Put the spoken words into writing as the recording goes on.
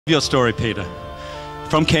Your story, Peter.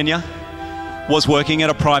 From Kenya, was working at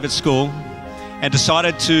a private school and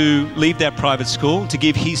decided to leave that private school to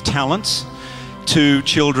give his talents to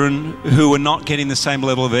children who were not getting the same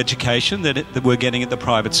level of education that we're getting at the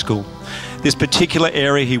private school. This particular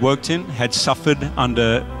area he worked in had suffered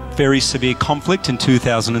under very severe conflict in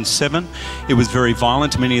 2007. It was very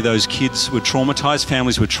violent. Many of those kids were traumatized,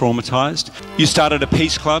 families were traumatized. You started a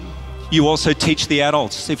peace club. You also teach the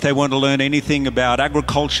adults, if they want to learn anything about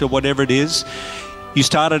agriculture, whatever it is. You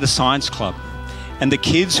started a science club. And the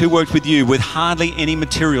kids who worked with you with hardly any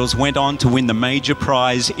materials went on to win the major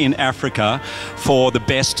prize in Africa for the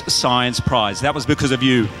best science prize. That was because of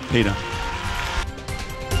you, Peter.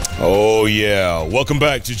 Oh yeah, welcome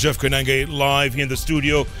back to JKLive here in the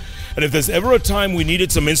studio. And if there's ever a time we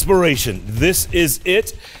needed some inspiration, this is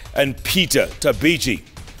it. And Peter Tabichi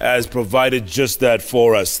has provided just that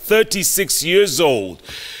for us. 36 years old.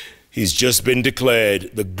 He's just been declared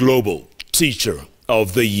the Global Teacher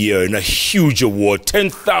of the Year in a huge award.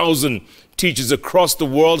 10,000 teachers across the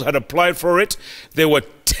world had applied for it. There were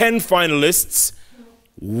 10 finalists,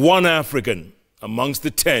 one African amongst the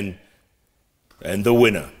 10, and the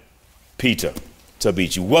winner, Peter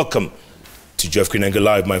Tabichi. Welcome to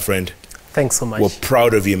JKLive, my friend. Thanks so much. We're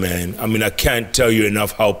proud of you, man. I mean, I can't tell you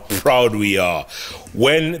enough how proud we are.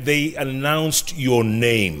 When they announced your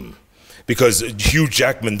name, because Hugh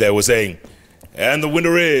Jackman there was saying, and the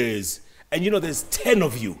winner is, and you know, there's 10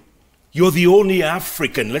 of you. You're the only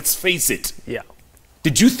African, let's face it. Yeah.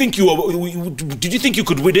 Did you think you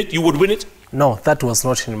could win it? You would win it? No, that was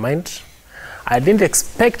not in mind. I didn't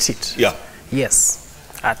expect it. Yeah. Yes,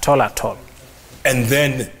 at all, at all. And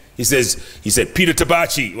then he said, Peter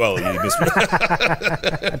Tabichi. Well, he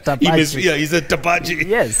he said Tabichi.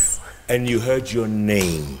 Yes. And you heard your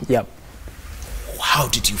name. Yep. How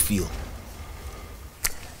did you feel?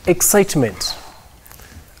 Excitement.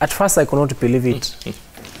 At first, I could not believe it.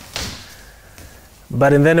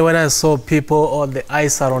 But then when I saw people, all the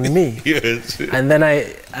eyes are on me. Yes. And then I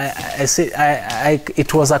said,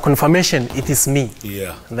 it was a confirmation, it is me.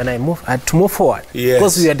 Yeah. And then I had to move forward. Yes.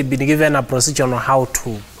 Because we had been given a procedure on how to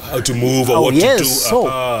move or what to do.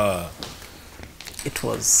 So it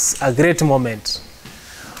was a great moment.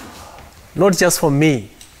 Not just for me,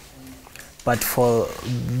 but for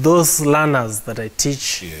those learners that I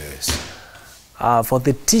teach. Yes. For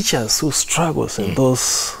the teachers who struggles in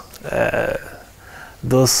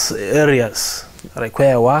those areas like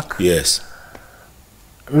where I work. Yes.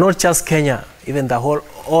 Not just Kenya, even the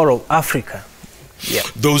all of Africa. Yeah.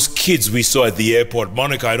 Those kids we saw at the airport,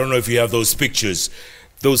 Monica, I don't know if you have those pictures.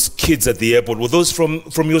 Those kids at the airport, were those from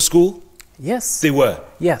your school? Yes. They were?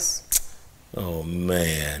 Yes. Oh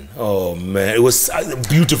man, it was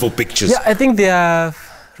beautiful pictures. Yeah, I think they are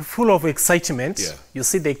full of excitement. Yeah. You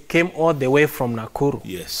see, they came all the way from Nakuru.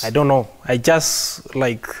 Yes. I don't know. I just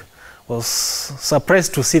was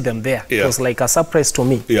surprised to see them there. Yeah. It was like a surprise to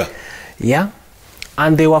me. Yeah. Yeah.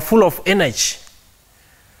 And they were full of energy.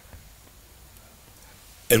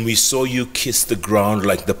 And we saw you kiss the ground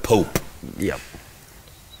like the Pope. Yeah.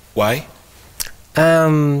 Why?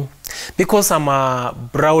 Because I'm a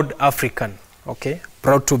proud African, okay?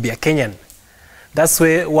 Proud to be a Kenyan. That's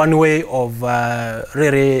one way of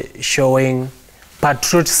really showing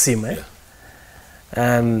patriotism,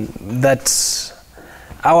 that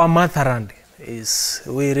our motherland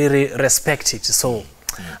we really respect it. So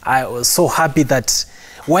I was so happy that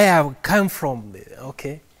where I come from,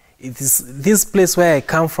 okay, it is this place where I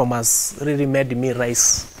come from has really made me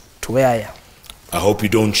rise to where I am. I hope you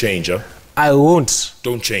don't change, huh? I won't.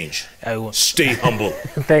 Don't change. I won't. Stay humble.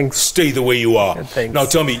 Thanks. Stay the way you are. Thanks. Now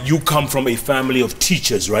tell me, you come from a family of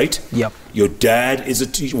teachers, right? Yep. Your dad was a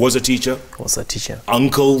teacher? Was a teacher.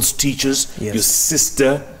 Uncles, teachers? Yes. Your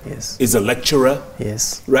sister Yes. is a lecturer?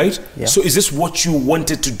 Yes. Right? Yeah. So is this what you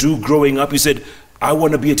wanted to do growing up? You said, I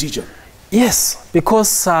want to be a teacher. Yes,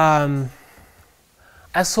 because I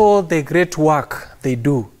saw the great work they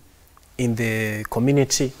do in the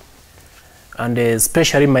community, and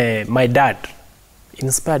especially my dad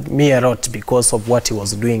inspired me a lot because of what he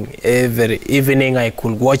was doing. Every evening I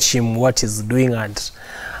could watch him, what he's doing, and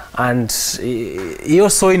he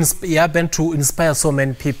also he happened to inspire so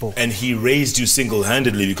many people. And he raised you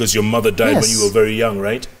single-handedly because your mother died Yes. when you were very young,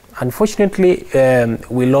 right? Unfortunately,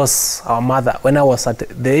 we lost our mother when I was at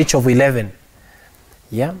the age of 11.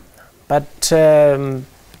 Yeah, but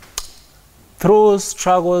through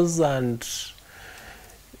struggles and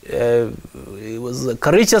he was a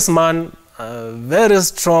courageous man, a very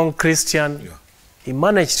strong Christian. Yeah. He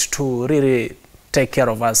managed to really take care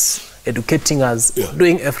of us, educating us,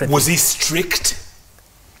 doing everything. Was he strict?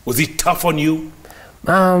 Was he tough on you?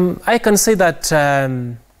 I can say that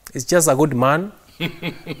He's just a good man,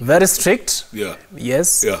 very strict. Yeah.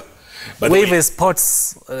 Yes. Yeah. Wherever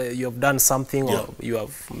sports you have done something or you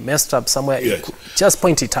have messed up somewhere, just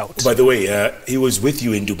point it out. By the way, he was with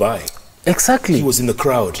you in Dubai. Exactly. He was in the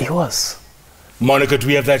crowd. He was. Monica, do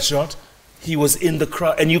we have that shot? He was in the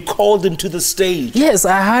crowd, and you called him to the stage. Yes,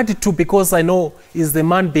 I had to because I know he's the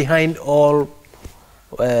man behind all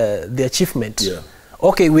the achievement. Yeah.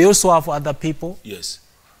 Okay, we also have other people. Yes.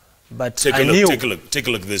 But Take a look. Take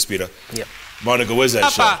a look at this, Peter. Yeah. Monica, where's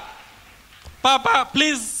that shot? Papa,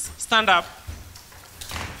 please stand up.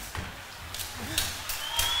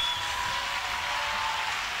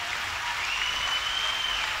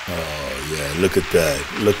 Oh yeah, look at that.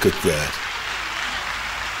 Look at that.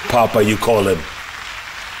 Papa, you call him.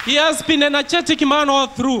 He has been an energetic man all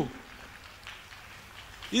through.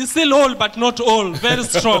 He's still old, but not old. Very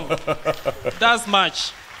strong. Does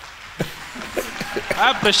much.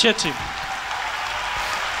 I appreciate him.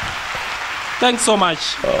 Thanks so much.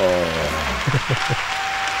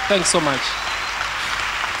 Thanks so much.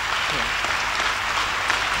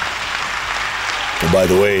 And by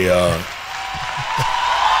the way,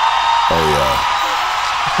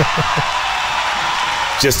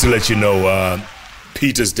 just to let you know,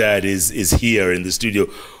 Peter's dad is here in the studio.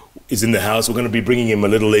 Is in the house. We're going to be bringing him a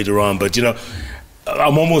little later on. But, you know,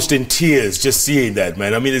 I'm almost in tears just seeing that,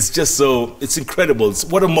 man. I mean, it's just so, it's incredible.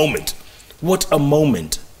 What a moment. What a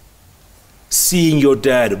moment. Seeing your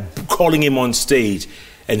dad, calling him on stage,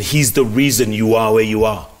 and he's the reason you are where you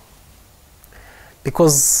are.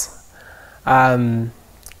 Because I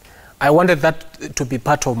wanted that to be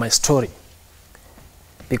part of my story.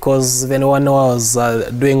 Because when I was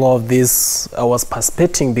doing all this, I was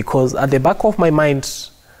participating because at the back of my mind,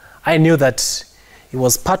 I knew that it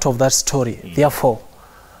was part of that story. Therefore,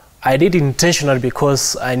 I did it intentionally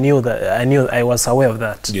because I knew I was aware of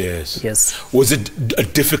that. Yes. Yes. Was it a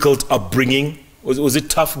difficult upbringing? Was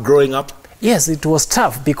it tough growing up? Yes, it was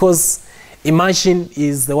tough because imagine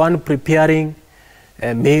is the one preparing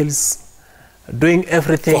meals, doing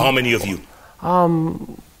everything. For how many of you?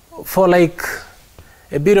 For like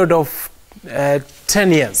a period of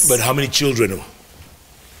 10 years. But how many children?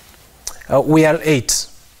 We are 8.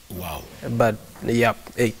 Wow. But yeah,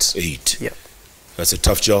 8. 8. Yeah. That's a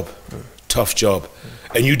tough job. Tough job.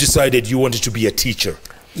 And you decided you wanted to be a teacher.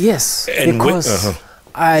 Yes, and because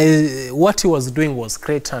what he was doing was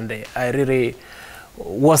great, and I really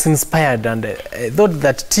was inspired, and I thought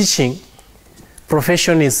that teaching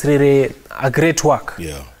profession is really a great work.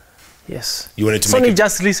 Yeah. Yes. You wanted to so make it...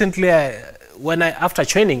 just recently, after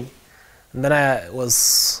training, and then I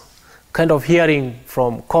was kind of hearing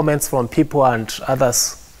from comments from people and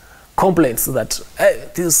others, complaints that hey,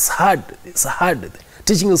 this is hard, it's hard,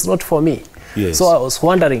 teaching is not for me. Yes. So I was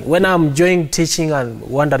wondering, when I'm enjoying teaching and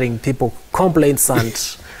wondering people complaints and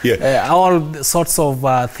all sorts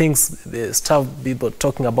of things, stuff people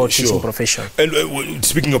talking about teaching profession. And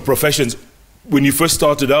speaking of professions, when you first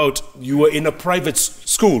started out, you were in a private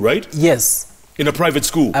school, right? Yes. In a private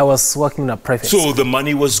school? I was working in a private school. So the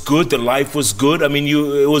money was good, the life was good, I mean,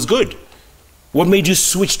 it was good. What made you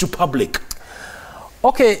switch to public?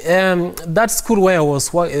 Okay, that school where I was,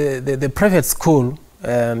 the private school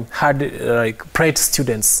had like private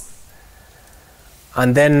students,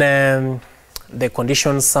 and then the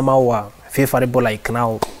conditions somehow were favorable. Like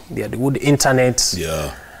now, they had good internet,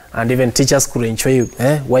 and even teachers could enjoy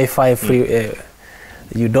Wi-Fi free.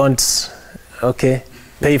 You don't,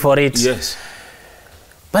 pay for it. Yes.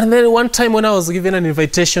 But then one time when I was given an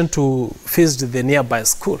invitation to visit the nearby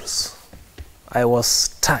schools, I was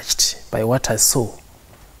touched by what I saw.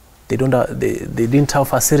 They didn't have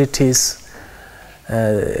facilities,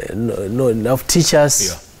 no enough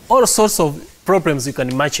teachers, all sorts of problems you can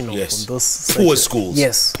imagine on those poor schools.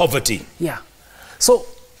 Yes. Poverty. Yeah. So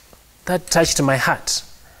that touched my heart.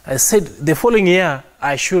 I said the following year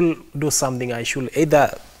I should do something. I should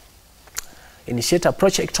either initiate a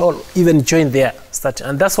project or even join there.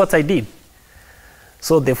 And that's what I did.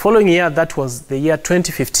 So the following year, that was the year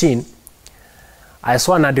 2015, I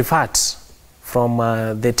saw an advert from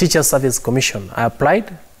the Teacher Service Commission. I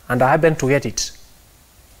applied and I happened to get it.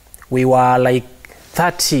 We were like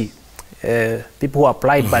 30 people who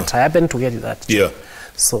applied, but I happened to get that. Yeah.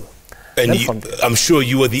 So, and I'm sure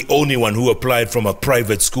you were the only one who applied from a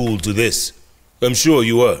private school to this. I'm sure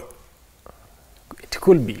you were. It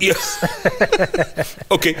could be. Yes.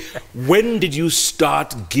 Okay. When did you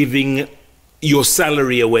start giving your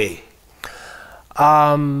salary away?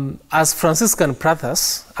 As Franciscan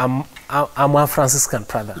brothers, I'm a Franciscan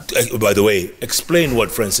brother. By the way, explain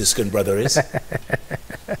what Franciscan brother is.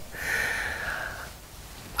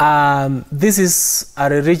 This is a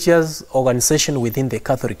religious organization within the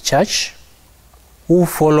Catholic Church who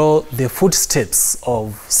follow the footsteps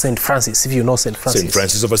of St. Francis, if you know St. Francis. St.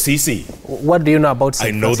 Francis of Assisi. What do you know about St.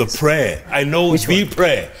 I know Francis? the prayer. I know Which the one?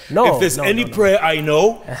 prayer. No, if there's no, any no. prayer I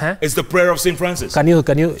know, it's the prayer of St. Francis. Can you?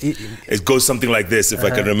 It goes something like this, if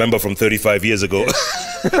I can remember from 35 years ago.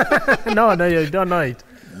 No, you don't know it.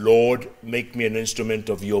 Lord, make me an instrument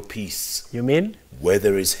of your peace. You mean? Where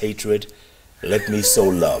there is hatred, let me sow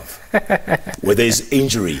love. Where there is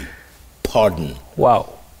injury, pardon.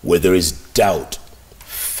 Wow. Where there is doubt,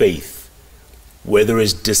 faith. Where there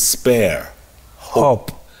is despair,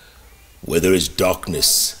 hope. Where there is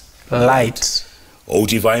darkness, light. O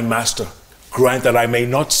divine Master, grant that I may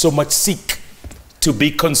not so much seek to be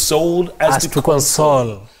consoled as to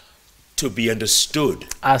console, to be understood,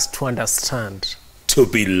 as to understand, to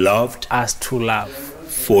be loved, as to love.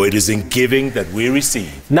 For it is in giving that we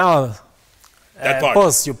receive. Now, that part.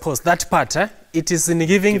 Pause that part. It is in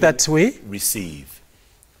giving that we receive.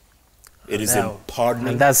 It is in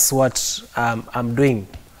pardoning. And that's what I'm doing.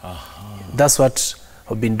 That's what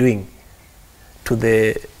I've been doing to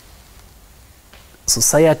the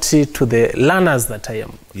society, to the learners that I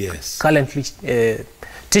am currently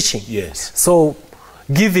teaching. Yes. So,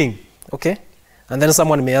 giving, okay? And then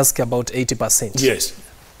someone may ask about 80%. Yes.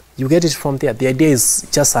 You get it from there. The idea is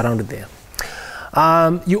just around there.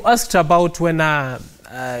 You asked about when I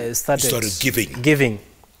started giving.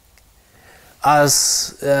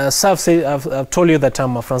 As I've told you that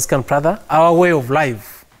I'm a Franciscan brother. Our way of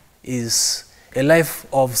life is a life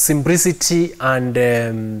of simplicity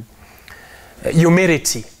and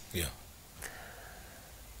humility. Yeah.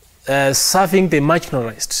 Serving the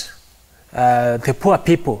marginalized, the poor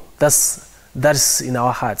people. That's in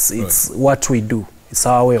our hearts. It's what we do. It's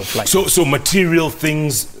our way of life. So material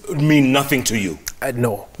things mean nothing to you?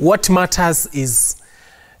 No. What matters is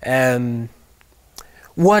the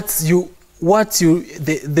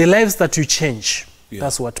lives that you change. Yeah.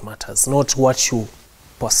 That's what matters, not what you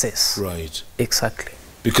possess. Right. Exactly.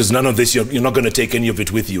 Because none of this, you're not going to take any of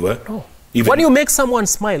it with you, eh? No. When you make someone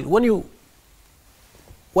smile,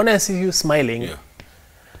 when I see you smiling,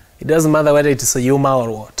 it doesn't matter whether it is a humor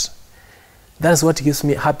or what. That's what gives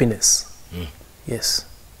me happiness. Yes.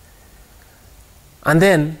 And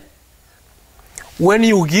then, when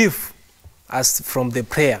you give, as from the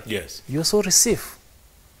prayer, you also receive.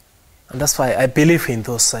 And that's why I believe in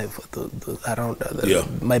those around.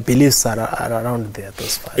 My beliefs are around there.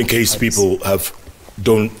 Those five. In case people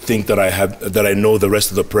don't think that I know the rest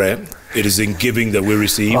of the prayer, it is in giving that we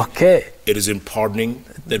receive. Okay. It is in pardoning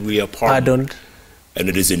that we are pardoned. And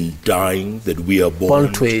it is in dying that we are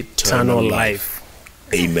born to eternal life.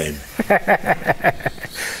 Amen.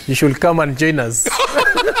 You should come and join us.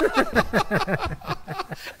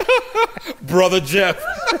 Brother Jeff.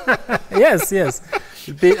 Yes.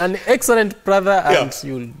 You'll be an excellent brother and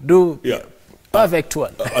you'll do perfect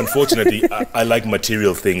one. Unfortunately, I like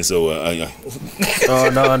material things, so Oh,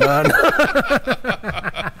 no.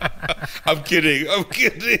 I'm kidding.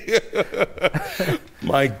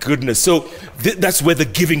 My goodness. So that's where the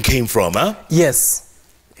giving came from, huh? Yes,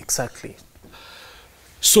 exactly.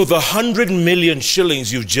 So the 100 million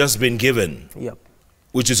shillings you've just been given,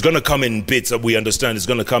 which is going to come in bits, we understand it's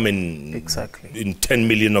going to come in in 10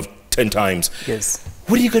 million of 10 times. Yes.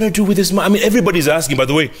 What are you going to do with this money? I mean, everybody's asking, by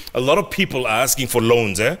the way, a lot of people are asking for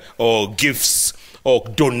loans, or gifts, or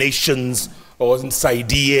donations, or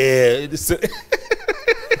idea.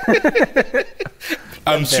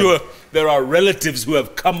 I'm sure there are relatives who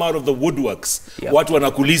have come out of the woodworks. Watu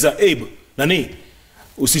wanakuuliza, Abe, nani,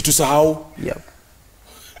 usitusahau.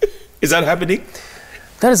 Is that happening?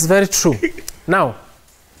 That is very true. Now,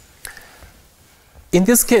 in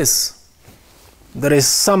this case, there is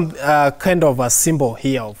some kind of a symbol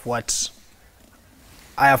here of what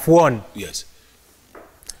I have won. Yes.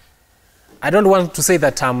 I don't want to say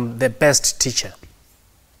that I'm the best teacher,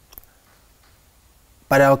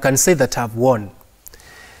 but I can say that I've won.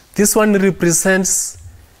 This one represents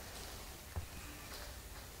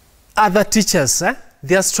other teachers,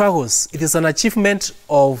 their struggles. It is an achievement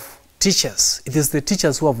of teachers. It is the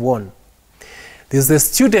teachers who have won. There's the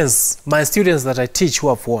students, my students that I teach, who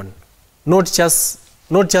have won. Not just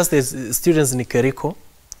the students in Keriko,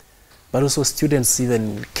 but also students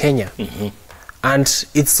even in Kenya. And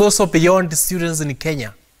it's also beyond the students in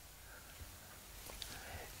Kenya.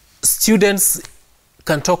 Students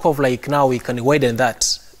can talk of, like, now we can widen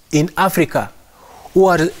that, in Africa, who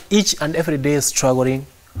are each and every day struggling,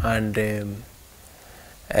 and they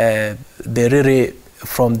really,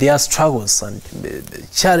 from their struggles and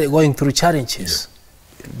going through challenges,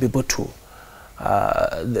 be able to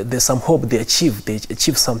there's some hope. They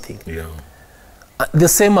achieve something. Yeah. The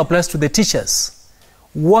same applies to the teachers.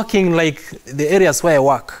 Working like the areas where I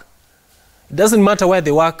work. It doesn't matter where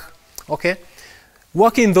they work, okay?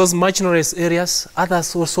 Working in those marginalized areas,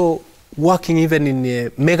 others also working even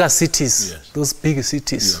in mega cities, yes. those big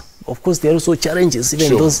cities. Yeah. Of course, there are also challenges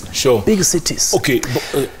even in those big cities. Okay.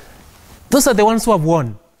 But, those are the ones who have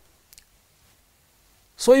won.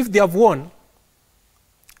 So if they have won,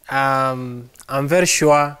 I'm very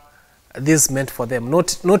sure this is meant for them,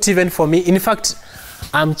 not even for me. In fact,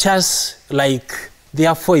 I'm just like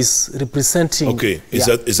their voice representing. Okay, is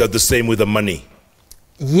that the same with the money?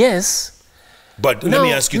 Yes. But let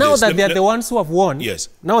me ask you now this. Now that they are the ones who have won, yes.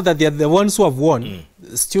 Now that they are the ones who have won,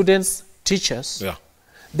 students, teachers,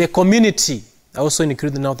 the community, I also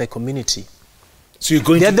include now the community. So you're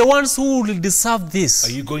going they're the ones who will deserve this.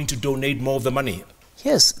 Are you going to donate more of the money?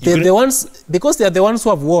 Yes, they're the ones, because they are the ones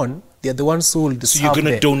who have won, they're the ones who will deserve. So you're going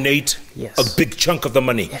to donate a big chunk of the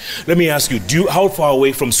money. Yeah. Let me ask you, how far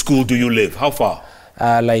away from school do you live? How far?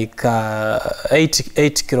 Like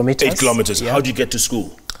 8 kilometers. 8 kilometers. Yeah. How do you get to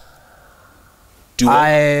school?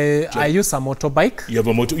 I use a motorbike. You have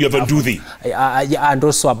a motor. You have a Nduthi. Yeah, and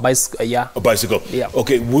also a bicycle. Yeah. A bicycle. Yeah.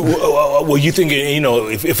 Okay. Were you thinking? You know,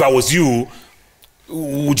 if I was you,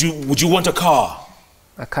 would you want a car?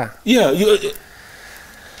 A car. Yeah.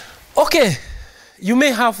 Okay. You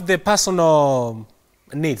may have the personal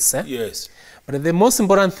needs. Yes. But the most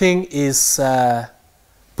important thing is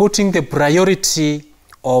putting the priority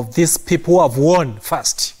of these people who have won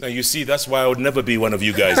first. Now you see, that's why I would never be one of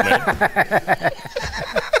you guys, man.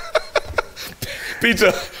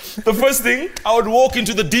 Peter, the first thing, I would walk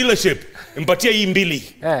into the dealership in Batia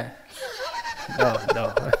Imbili. Yeah.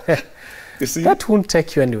 No. You see? That won't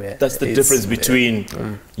take you anywhere. That's the difference between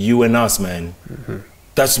you and us, man.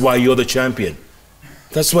 That's why you're the champion.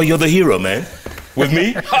 That's why you're the hero, man. With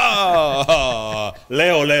me?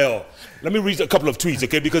 Leo. Let me read a couple of tweets,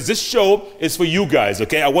 okay? Because this show is for you guys,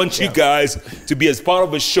 okay? I want you guys to be as part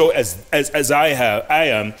of the show as I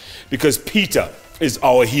am, because Peter is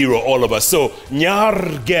our hero, all of us. So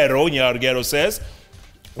Nyargero says,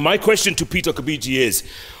 my question to Peter Tabichi is,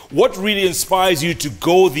 what really inspires you to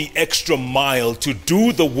go the extra mile to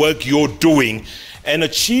do the work you're doing and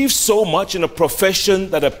achieve so much in a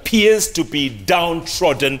profession that appears to be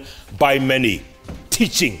downtrodden by many?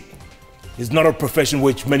 Teaching is not a profession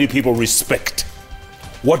which many people respect.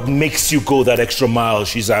 What makes you go that extra mile,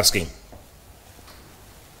 she's asking?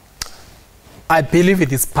 I believe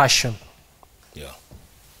it is passion. Yeah.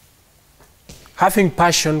 Having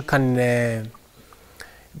passion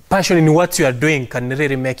passion in what you are doing can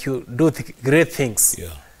really make you do great things. Yeah.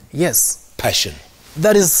 Yes. Passion.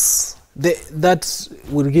 That is that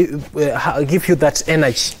will give you that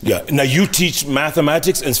energy. Yeah. Now you teach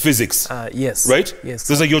mathematics and physics. Yes. Right? Yes.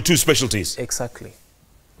 Those are your two specialties. Exactly.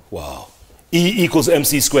 Wow. E equals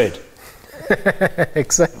MC squared.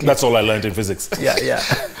 Exactly. That's all I learned in physics. Yeah.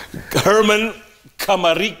 Herman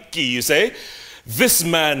Kamariki, you say? This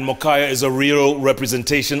man, Mokaya, is a real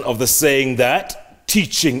representation of the saying that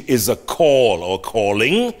teaching is a call or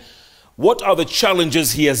calling. What are the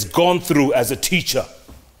challenges he has gone through as a teacher?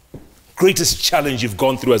 Greatest challenge you've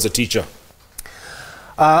gone through as a teacher?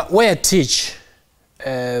 Where I teach,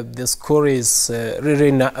 the school is really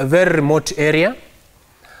in a very remote area,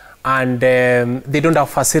 and they don't have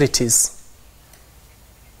facilities,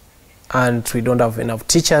 and we don't have enough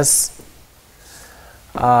teachers.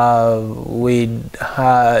 We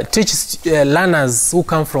teach learners who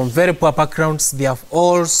come from very poor backgrounds. They have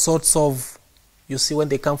all sorts of, you see, when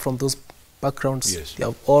they come from those backgrounds, yes, they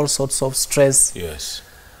have all sorts of stress. Yes.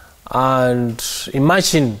 And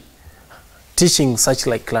imagine teaching such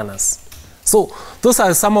like learners. So those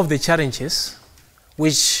are some of the challenges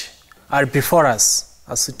which are before us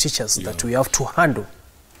as teachers that we have to handle.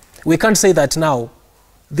 We can't say that now,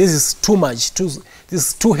 this is too much, this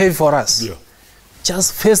is too heavy for us. Yeah.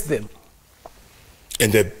 Just face them.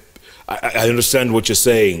 And I understand what you're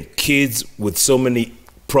saying. Kids with so many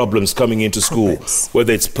problems coming into school,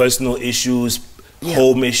 whether it's personal issues,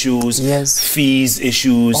 home issues, fees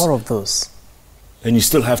issues. All of those. And you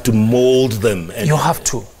still have to mold them. And you have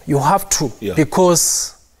to.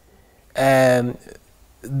 Because they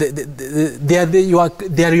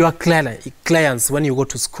are your clients when you go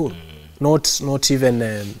to school. Not even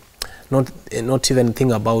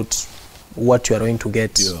think about what you are going to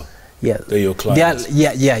get. They're your clients.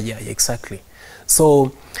 Exactly.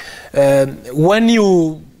 So when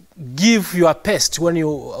you give your best, when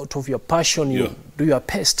you out of your passion you do your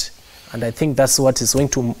best, and I think that's what is going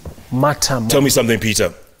to matter more. Tell me something,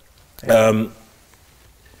 Peter.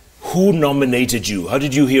 Who nominated you? How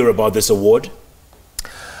did you hear about this award?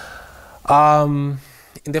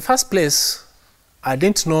 In the first place, I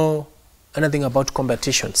didn't know anything about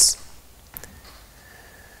competitions.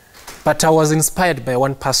 But I was inspired by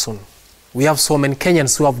one person. We have so many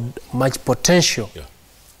Kenyans who have much potential. Yeah.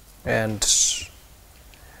 And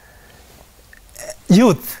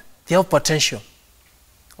youth, they have potential.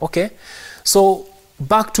 Okay? So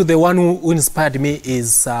back to the one who inspired me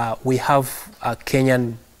is we have a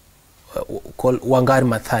Kenyan called Wangari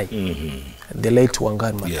Maathai, the late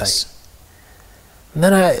Wangari Maathai. Yes. And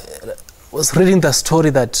then I was reading the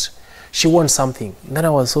story that she won something. And then I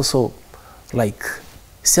was also like,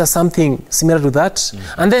 is there something similar to that?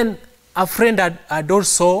 And then a friend had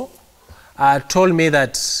also told me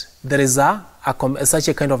that there is such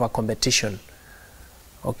a kind of a competition.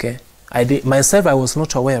 Okay, myself, I was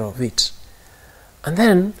not aware of it. And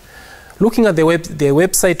then, looking at the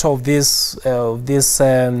website of this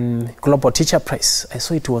Global Teacher Prize, I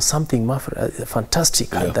saw it was something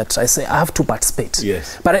fantastic, and that I say I have to participate.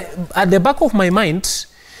 Yes. But at the back of my mind,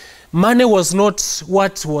 money was not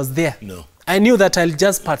what was there. No. I knew that I'll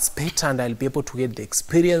just participate and I'll be able to get the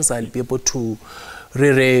experience. I'll be able to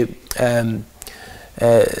really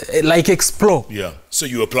like explore. Yeah. So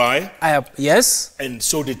you apply? Yes. And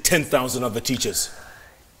so did 10,000 other teachers.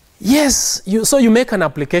 Yes. So you make an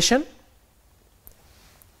application.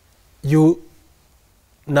 You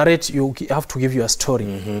narrate. You have to give your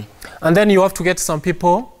story, and then you have to get some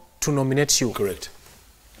people to nominate you. Correct.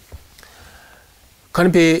 Can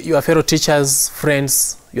be your fellow teachers,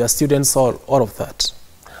 friends, your students, all of that.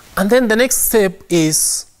 And then the next step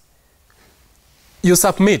is you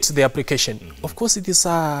submit the application. Of course, it is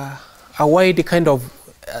a wide kind of,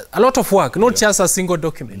 a lot of work, not just a single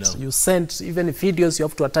document. No. You send even videos, you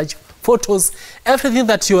have to attach photos, everything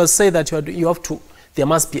that you say that you are doing, you have to, there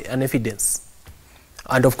must be an evidence.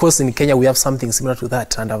 And of course, in Kenya, we have something similar to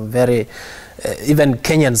that. And I'm very, even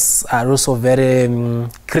Kenyans are also very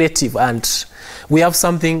creative. And we have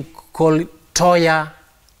something called Toya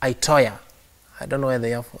Itoya. I don't know where they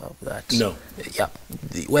have that. No. Yeah.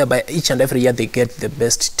 Whereby each and every year they get the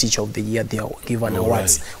best teacher of the year. They are given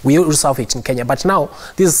awards. Right. We also have it in Kenya. But now,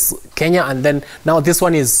 this is Kenya, and then now this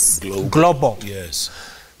one is global. Yes.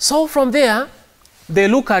 So from there, they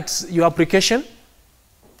look at your application,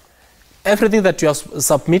 everything that you have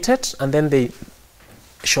submitted, and then they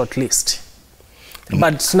shortlist.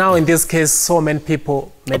 But now in this case, so many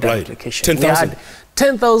people made an application. 10,000? We had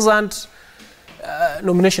 10,000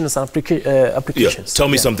 nominations and applications. Yeah. Tell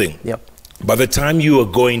me something. Yep. By the time you were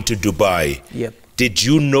going to Dubai, Yep. did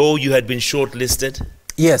you know you had been shortlisted?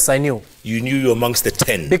 Yes, I knew. You knew you were amongst the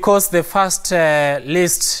 10? Because the first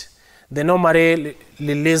list, they normally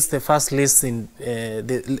release the first list in,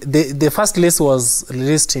 the first list was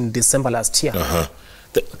released in December last year.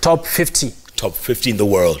 The Top 50. top 50 in the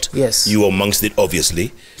world. Yes. You were amongst it,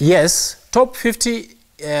 obviously. Yes, top 50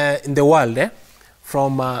 in the world,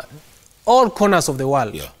 from all corners of the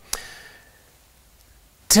world. Yeah.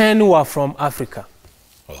 10 were from Africa,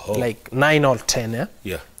 Oh. like 9 or 10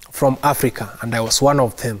 Yeah. from Africa, and I was one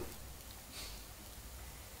of them.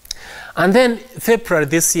 And then February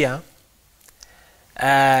this year,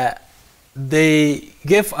 they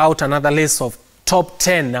gave out another list of top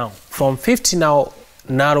 10 now. From 50 now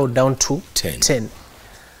narrowed down to 10.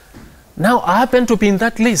 Now I happen to be in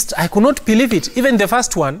that list. I could not believe it. Even the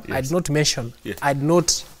first one, I did not mention. Yes. I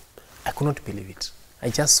could not believe it. I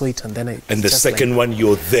just saw it, and then And the second one,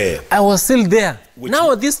 you're there. I was still there. Which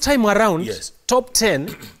Now this time around, Yes. top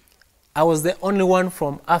 10, I was the only one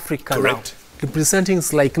from Africa. Correct. Now, representing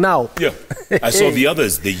it's like now. Yeah. I saw the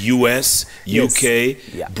others, the US, Yes. UK,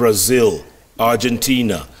 Yeah. Brazil,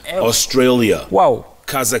 Argentina, Australia, Wow.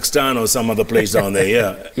 Kazakhstan or some other place down there,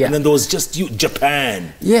 yeah. Yeah. And then there was just you,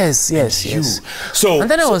 Japan. Yes. You. So, And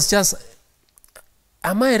then I was just,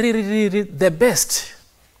 am I really the best?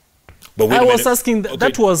 but wait I a was minute. asking, Okay,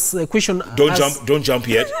 that was a question. Don't jump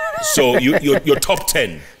yet. So you're top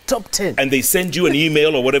 10. Top 10. And they send you an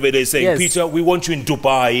email or whatever they're saying, Yes. Peter, we want you in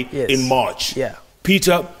Dubai Yes. in March. Yeah.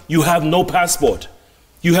 Peter, you have no passport.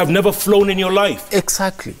 You have never flown in your life,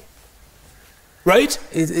 Exactly. right?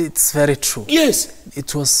 It's very true. Yes.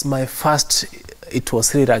 It was my first, it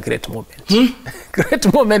was really a great moment.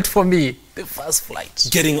 Great moment for me, the first flight.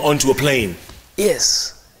 Getting onto a plane.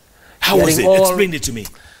 Yes. How was it? Getting all- Explain it to me.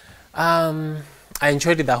 I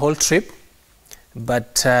enjoyed the whole trip,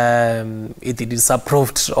 but it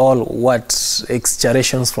disapproved all what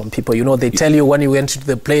exaggerations from people. You know, they tell you when you went into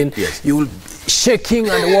the plane, Yes. you will shaking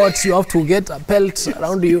and what, you have to get a belt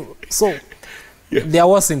around you. So there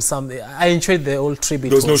wasn't something. I enjoyed the whole trip.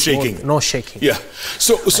 There was no shaking. No shaking. Yeah.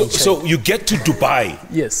 So you get to Dubai.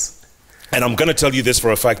 Yes. And I'm going to tell you this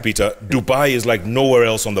for a fact, Peter. Dubai is like nowhere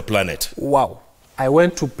else on the planet. Wow. I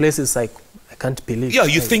went to places I can't believe. Yeah,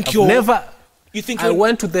 you think you're... Never... You think I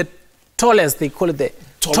went to the tallest, they call it the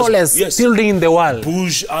tallest yes, building in the world.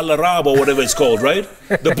 Burj Al Arab or whatever it's called, right?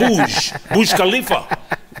 The Burj Khalifa,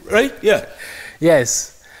 right? Yeah.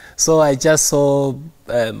 Yes. So I just saw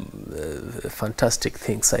fantastic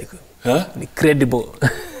things, like incredible.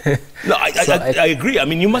 No, I agree. I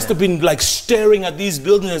mean, you must have been like staring at these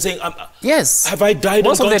buildings and saying, yes. Have I died?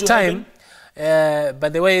 Most of the time, by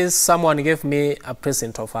the way, someone gave me a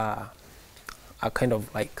present of a kind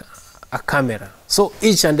of like a camera. So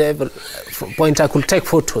each and every point I could take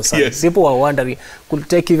photos. And yes. People were wondering, could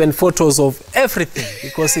take even photos of everything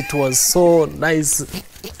because it was so nice,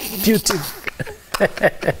 beautiful.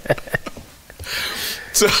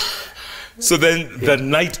 So then the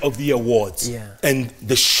night of the awards, and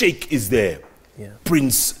the sheikh is there,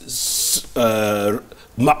 Prince Al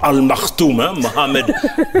Maktoum, Mohammed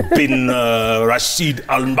bin Rashid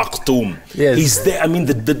Al Maktoum. Yes. He's there. I mean,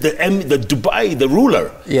 the Dubai, the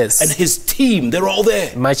ruler, yes, and his team, they're all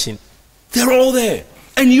there. Imagine. They're all there,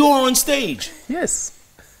 and you're on stage. Yes.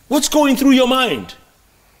 What's going through your mind?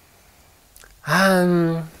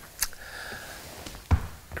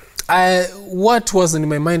 What was in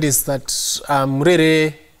my mind is that I'm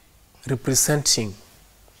really representing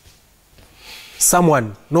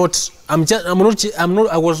someone. I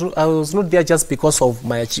was not there just because of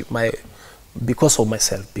because of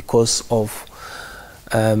myself, because of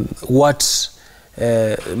what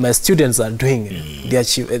my students are doing. They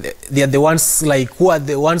are the ones who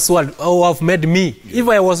have made me. If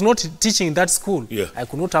I was not teaching in that school, I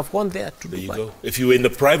could not have gone there to There Dubai. you go. If you were in the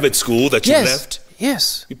private school that you left,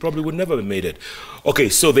 yes, you probably would never have made it. Okay,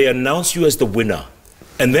 so they announce you as the winner.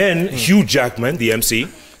 And then Hugh Jackman, the MC,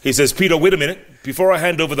 he says, Peter, wait a minute. Before I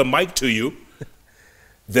hand over the mic to you,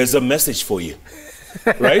 there's a message for you.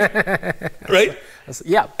 Right? Right?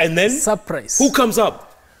 Yeah. And then? Surprise. Who comes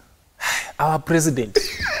up? Our president.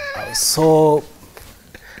 I was so...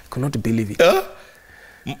 could not believe it.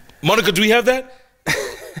 Monica, do we have that?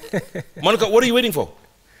 Monica, what are you waiting for?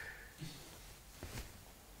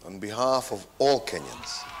 On behalf of all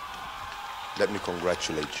Kenyans, let me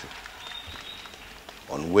congratulate you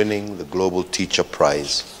on winning the Global Teacher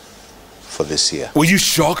Prize for this year. Were you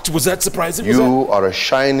shocked? Was that surprising? You are a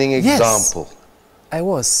shining example. Yes, I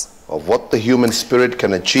was. Of what the human spirit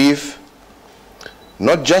can achieve,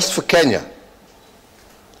 not just for Kenya,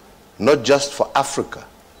 not just for Africa,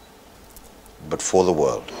 but for the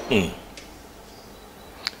world.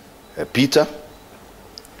 Peter,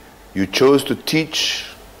 you chose to teach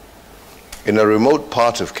in a remote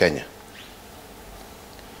part of Kenya.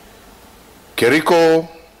 Keriko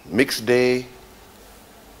Mixed Day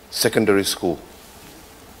Secondary School.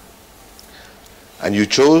 And you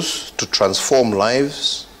chose to transform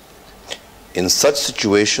lives in such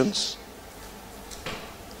situations,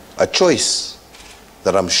 a choice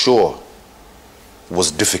that I'm sure was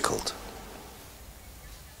difficult.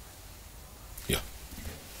 Yeah.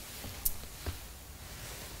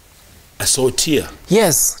 I saw a tear.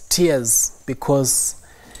 Yes, tears, because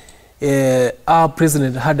our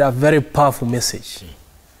president had a very powerful message.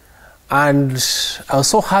 And I was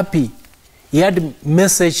so happy. He had a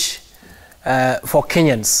message for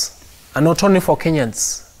Kenyans, and not only for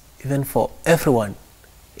Kenyans, even for everyone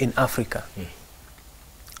in Africa.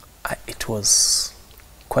 It was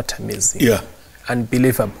quite amazing. Yeah.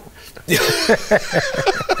 Unbelievable. The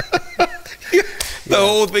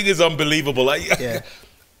whole thing is unbelievable.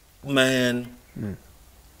 Man.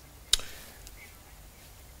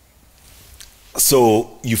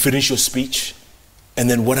 So you finished your speech, and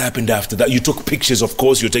then what happened after that? You took pictures, of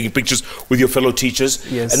course. You're taking pictures with your fellow teachers.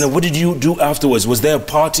 Yes. And then what did you do afterwards? Was there a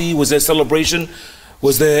party? Was there a celebration?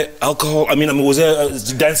 Was there alcohol? I mean, was there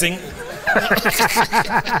dancing?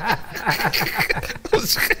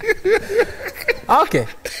 Okay,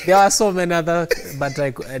 there are so many other, but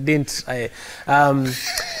I didn't.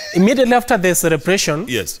 Immediately after the celebration,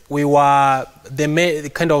 yes, we were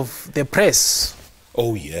the press.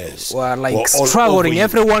 Oh yes, Were like struggling.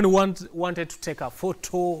 Everyone wanted to take a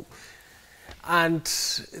photo, and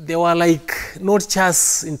they were like not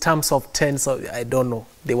just in terms of tens. I don't know.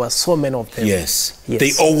 There were so many of them. Yes,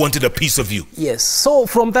 they all wanted a piece of you. Yes. So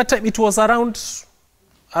from that time, it was around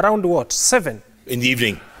what, 7 in the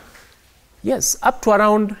evening. Yes, up to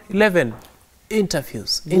around 11.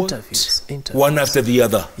 Interviews. One after the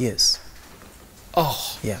other. Yes.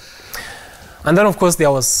 Oh. Yeah. And then, of course,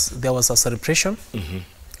 there was a celebration.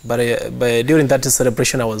 But during that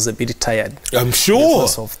celebration, I was a bit tired. I'm sure.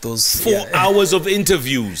 Because of those 4 hours of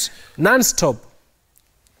interviews. Non-stop.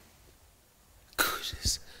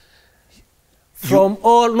 Goodness. From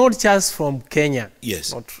all, not just from Kenya.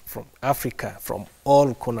 Yes. Not from Africa, from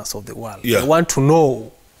all corners of the world. Yeah. They want to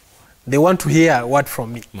know. They want to hear a word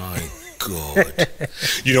from me. My God.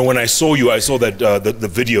 You know, when I saw you, I saw that the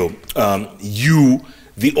video. You,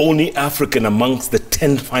 the only African amongst the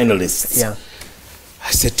 10 finalists. Yeah. I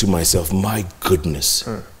said to myself, my goodness,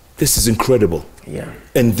 this is incredible. Yeah.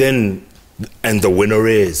 And then, and the winner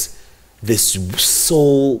is this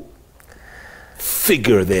sole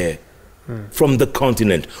figure there from the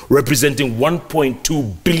continent, representing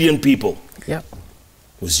 1.2 billion people. Yeah.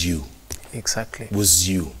 Was you. Exactly. Was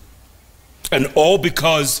you. And all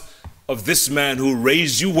because of this man who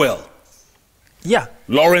raised you well. Yeah.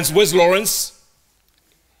 Lawrence, where's Lawrence?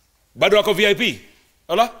 Badwako VIP.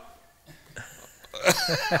 Hola?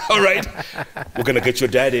 All right. We're going to get your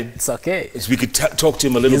dad in. It's okay. So we could talk to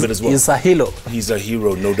him a little bit as well. He's a hero. He's a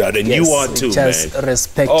hero, no doubt. And Yes, you are too, just man.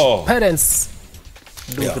 respect. Oh. Parents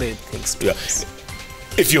do great things to Yeah. us.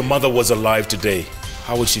 If your mother was alive today,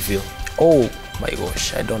 how would she feel? Oh my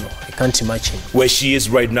gosh, I don't know. I can't imagine. Where she is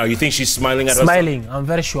right now, you think she's smiling at us? Smiling, I'm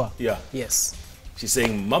very sure. Yeah. Yes. She's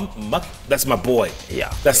saying, Mom, that's my boy.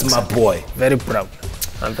 Yeah. That's my boy. Very proud.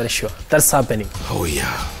 I'm very sure. That's happening. Oh,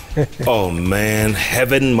 yeah. Oh, man.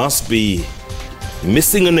 Heaven must be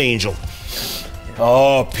missing an angel.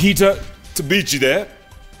 Oh, Peter Tabichi there.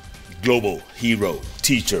 Global Hero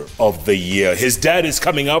Teacher of the Year. His dad is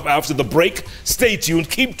coming up after the break. Stay tuned.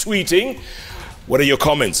 Keep tweeting. What are your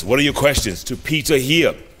comments? What are your questions to Peter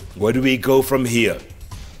here? Where do we go from here?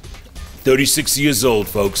 36 years old,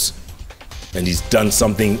 folks. And he's done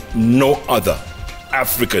something no other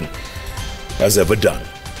African has ever done.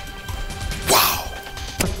 Wow.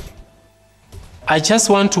 I just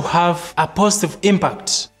want to have a positive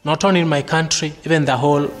impact, not only in my country, even the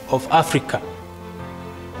whole of Africa.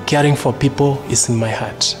 Caring for people is in my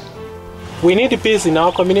heart. We need peace in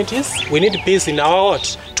our communities. We need peace in our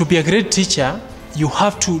world. To be a great teacher, you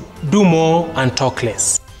have to do more and talk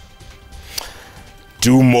less.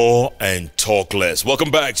 Do more and talk less. Welcome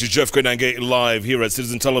back to Jeff Koinange Live here at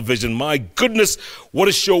Citizen Television. My goodness, what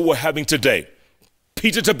a show we're having today.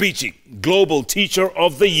 Peter Tabichi, Global Teacher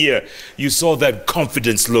of the Year. You saw that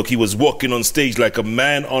confidence look. He was walking on stage like a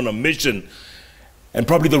man on a mission. And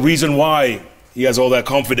probably the reason why he has all that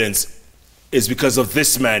confidence is because of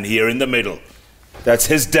this man here in the middle. That's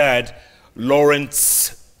his dad,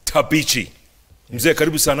 Lawrence Tabichi. Mzee,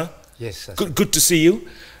 karibu sana. Yes. Good to see you.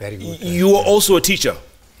 Very good. You are also a teacher.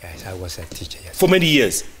 Yes, I was a teacher. Yes. For many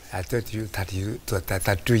years. I told you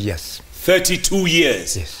 32 years. 32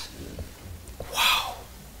 years. Yes. Wow.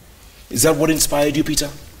 Is that what inspired you, Peter?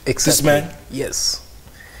 Exactly. This man? Yes.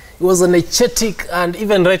 He was energetic, and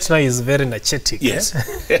even right now he's very energetic. Yes.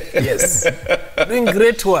 Yes. Doing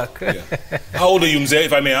great work. Yeah. How old are you, Mzee,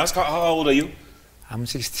 if I may ask? How old are you? I'm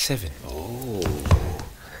 67. Oh.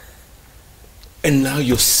 And now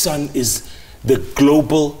your son is the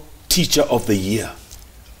Global Teacher of the Year.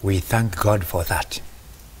 We thank God for that.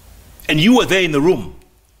 And you were there in the room.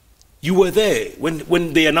 You were there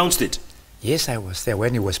when they announced it. Yes, I was there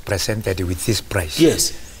when he was presented with this prize.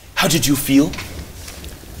 Yes. How did you feel?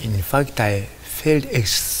 In fact, I felt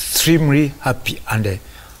extremely happy and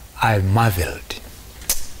I marveled.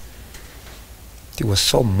 It was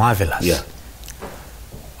so marvelous. Yeah.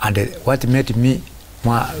 And what made me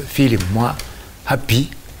feel more happy,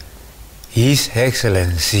 His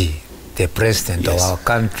Excellency, the President of our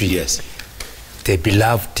country, the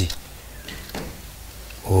beloved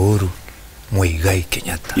Uhuru Muigai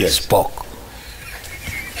Kenyatta spoke.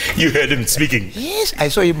 You heard him speaking? Yes, I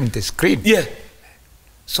saw him on the screen. Yeah.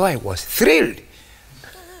 So I was thrilled.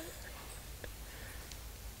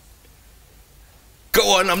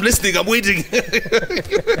 Go on, I'm listening, I'm waiting.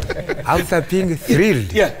 After being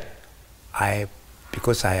thrilled,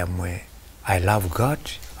 because I love God,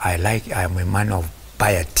 I am a man of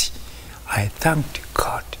piety. I thanked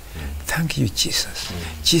God. Thank you, Jesus.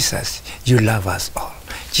 Jesus, you love us all.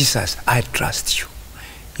 Jesus, I trust you.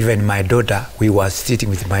 Even my daughter, we were sitting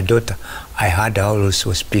with my daughter, I heard her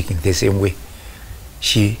also speaking the same way.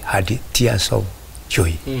 She had tears of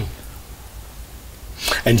joy.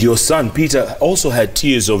 And your son, Peter, also had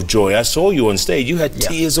tears of joy. I saw you on stage. You had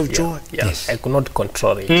tears of joy. Yeah. Yes. I could not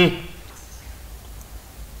control it.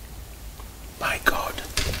 My God.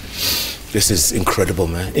 This is incredible,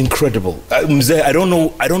 man. Incredible. Mzee, I don't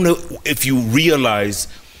know if you realize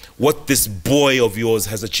what this boy of yours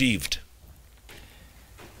has achieved.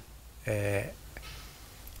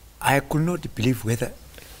 I could not believe whether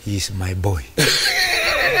he is my boy.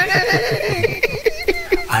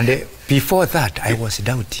 And before that, I was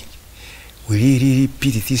doubting. Will he really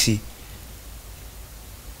beat this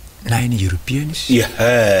 9 Europeans.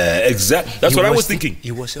 Yeah, exactly. That's what I was thinking.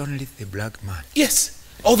 He was only the black man. Yes.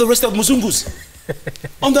 All the rest are Muzungus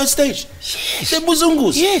on that stage. Yes. They're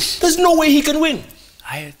Muzungus. Yes. There's no way he can win.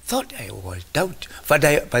 I thought I was doubt, but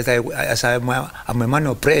as I'm a man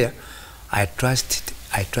of prayer, I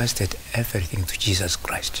trusted everything to Jesus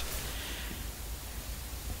Christ.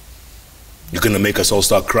 You're gonna make us all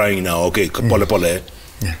start crying now, okay? Pole pole.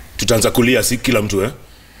 Yeah. Tutanza kulia si kila mtu, eh?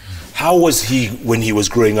 How was he when he was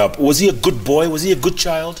growing up? Was he a good boy? Was he a good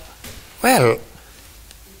child? Well,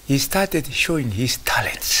 he started showing his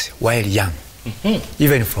talents while young,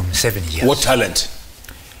 even from 7 years. What talent?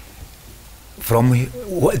 From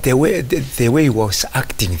the way he was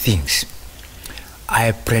acting things,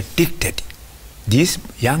 I predicted this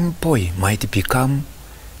young boy might become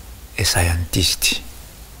a scientist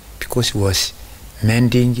because he was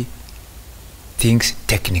mending things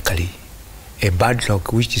technically. A bad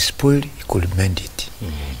lock which is spoiled, he could mend it.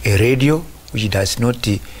 A radio which does not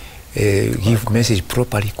give message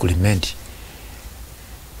properly, he could mend it.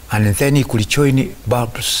 And then he could join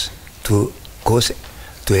bulbs to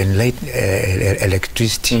enlighten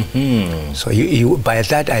electricity. So by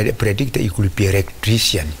that I predicted he could be an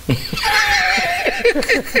electrician.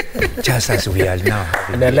 Just as we are now.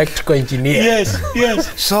 An electrical engineer. Yes,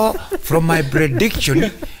 yes. So from my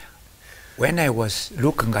prediction, when I was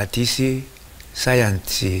looking at these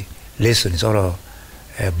science lessons or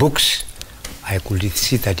books, I could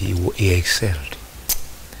see that he excelled.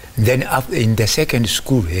 Then in the second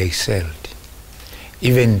school, he excelled.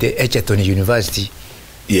 Even the Egerton University,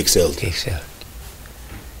 he excelled. He excelled.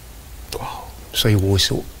 Wow. So he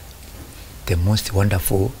was the most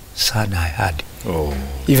wonderful son I had. Oh.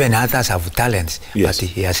 Even others have talents, yes. But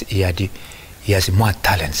he has more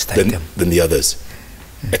talents than the others.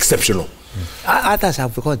 Exceptional. Others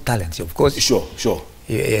have got talents, of course. Sure, sure.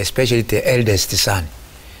 Especially the eldest son,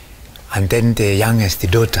 and then the youngest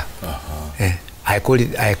daughter. I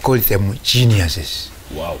call them geniuses.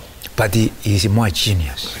 Wow. But he is more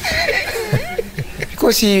genius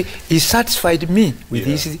because he satisfied me with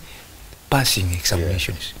his passing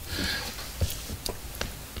examinations.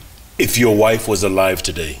 If your wife was alive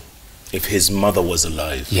today, if his mother was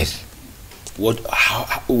alive, yes, what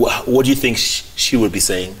do you think she would be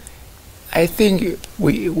saying? I think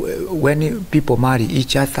when people marry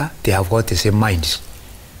each other, they have got the same minds.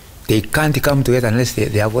 They can't come together unless they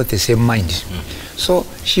have got the same minds. So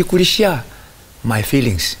she could share my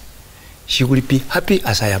feelings. She would be happy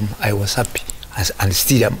as I was happy, and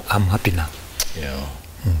still I'm happy now. Yeah.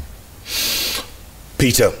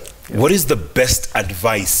 Peter, what is the best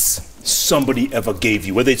advice somebody ever gave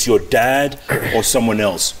you, whether it's your dad or someone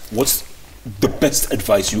else? What's the best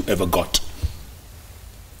advice you ever got?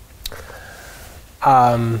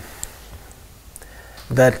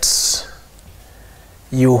 That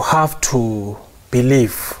you have to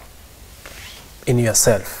believe in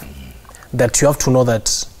yourself, that you have to know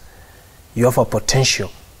that you have a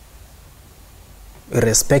potential,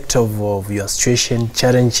 irrespective of your situation,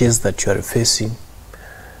 challenges that you are facing,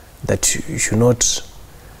 that you should not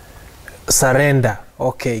surrender,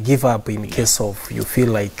 give up in case of you feel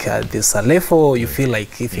like there's a level, you feel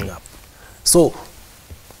like giving up. So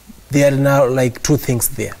there are now like two things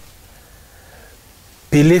there.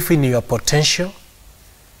 Believe in your potential,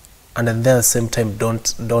 and then at the same time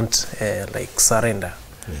don't like surrender.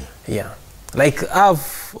 Yeah. Like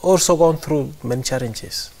I've also gone through many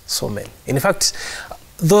challenges, so many. In fact,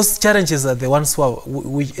 those challenges are the ones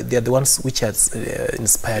they are the ones which has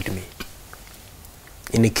inspired me,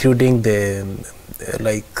 including the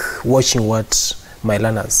like watching what my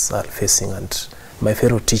learners are facing and my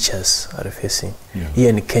fellow teachers are facing here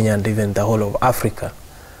in Kenya and even the whole of Africa,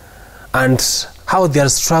 and how they are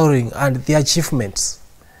struggling and the achievements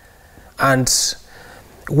and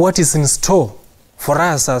what is in store for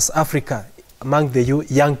us as Africa among the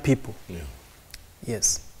young people.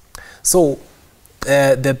 Yes. So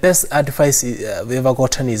the best advice we've ever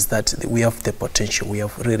gotten is that we have the potential. We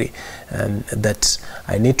have really that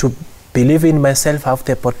I need to believe in myself, have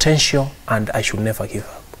the potential, and I should never give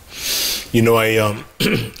up. You know,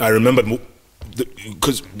 I remember,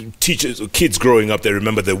 because kids growing up, they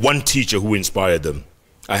remember the one teacher who inspired them.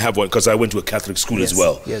 I have one because I went to a Catholic school as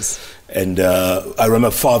well. Yes. And I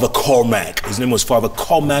remember Father Cormac. His name was Father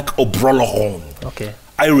Cormac O'Brolahon. Okay.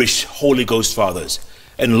 Irish Holy Ghost fathers.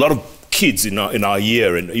 And a lot of kids in our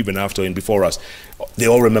year and even after and before us, they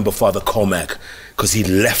all remember Father Cormac because he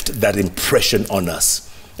left that impression on us.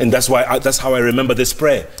 And that's why that's how I remember this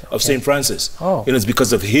prayer of St. Francis. Oh. You know, it's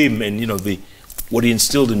because of him and what he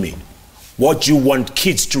instilled in me. What do you want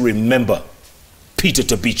kids to remember Peter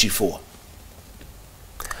Tabichi for?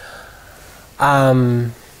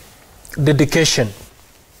 dedication,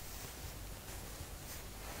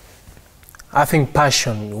 having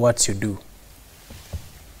passion in what you do,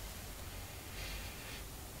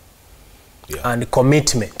 and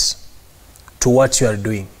commitment to what you are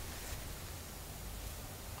doing.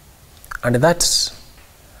 And that,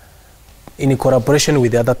 in collaboration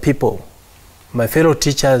with other people, my fellow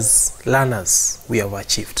teachers, learners, we have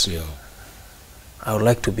achieved. Yeah. I would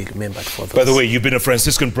like to be remembered for that. By the way, you've been a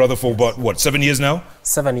Franciscan brother for about, what, 7 years now?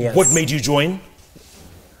 7 years. What made you join?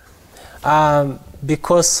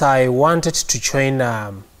 Because I wanted to join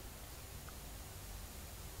a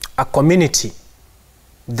community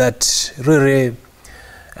that really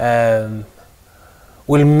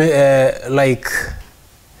will like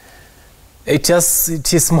it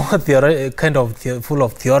is more kind of full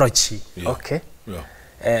of theology. Yeah. Okay.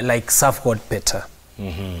 Yeah. Like serve God better.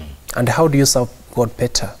 And how do you serve God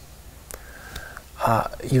better?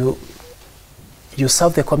 You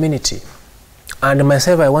serve the community, and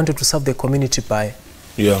myself, I wanted to serve the community by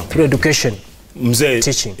through education. Mzee,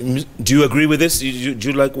 teaching. Do you agree with this? Do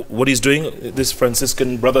you like what he's doing, this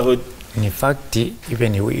Franciscan brotherhood? In fact,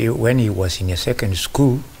 even when he was in a second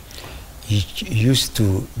school, he used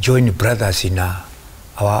to join brothers in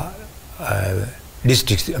our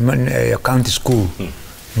district, county school,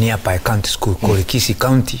 nearby county school called Kisi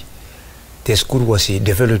County. The school was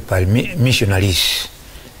developed by missionaries.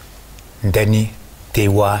 And then they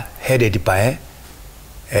were headed by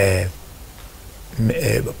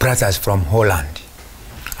brothers from Holland.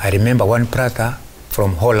 I remember one brother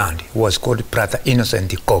from Holland who was called Brother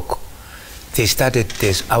Innocent Kok. They started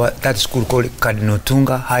that school called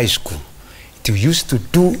Kadinotunga High School. It used to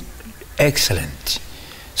do excellent.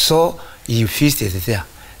 So he visited there.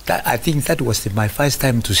 I think that was my first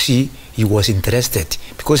time to see he was interested,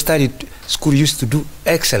 because that school used to do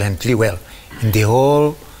excellently well in the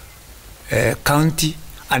whole county,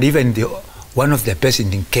 and even one of the best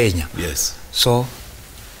in Kenya. Yes. So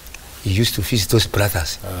he used to visit those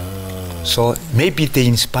brothers. So maybe they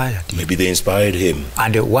inspired him. Maybe they inspired him.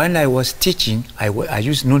 And when I was teaching, I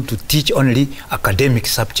used not to teach only academic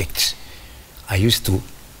subjects. I used to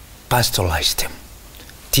pastoralize them,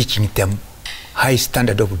 teaching them high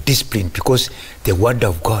standard of discipline, because the word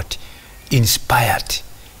of God inspired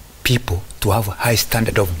people to have a high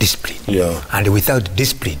standard of discipline. Yeah. And without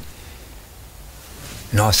discipline,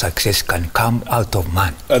 no success can come out of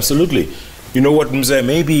man. Absolutely. You know what,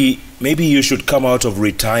 Mzee, maybe you should come out of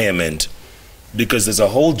retirement, because there's a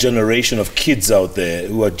whole generation of kids out there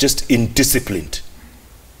who are just indisciplined.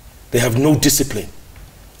 They have no discipline.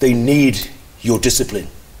 They need your discipline.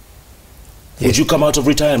 Yes. Would you come out of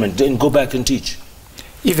retirement and go back and teach?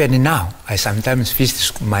 Even now, I sometimes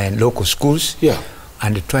visit my local schools,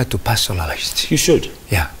 and try to pastoralize. You should.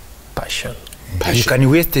 Yeah. Passion. You can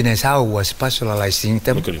witness how I was pastoralizing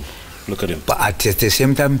them. Look at him. Look at him. But at the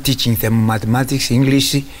same time, teaching them mathematics,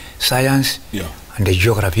 English, science, and the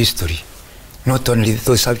geography, history. Not only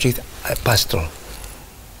those subjects, pastoral,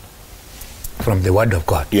 from the Word of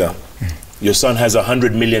God. Yeah. Your son has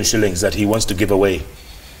 100 million shillings that he wants to give away.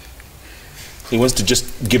 He wants to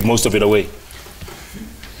just give most of it away.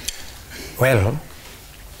 Well,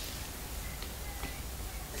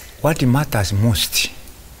 what matters most,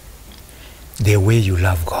 the way you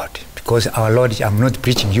love God. Because our Lord, I'm not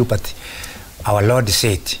preaching you, but our Lord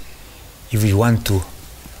said, if you want to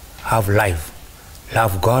have life,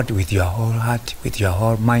 love God with your whole heart, with your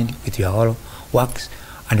whole mind, with your whole works,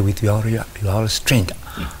 and with your whole strength.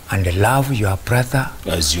 And love your brother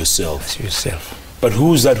as yourself. As yourself. But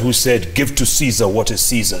who is that who said, give to Caesar what is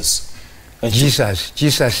Caesar's? Jesus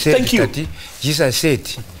said. Thank you. Jesus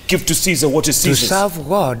said, give to Caesar what is Caesar's. To serve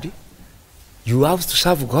God, you have to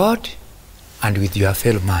serve God and with your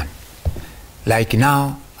fellow man. Like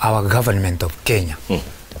now, our government of Kenya,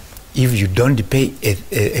 if you don't pay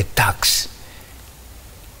a tax,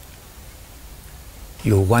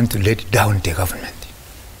 you want to let down the government.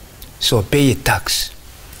 So pay a tax.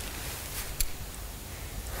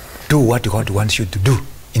 Do what God wants you to do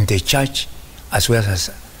in the church as well as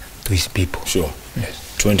to his people. Sure.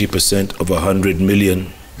 Yes. 20% of 100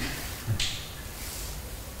 million.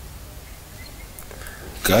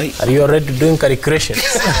 Guy. Are you already doing calculations?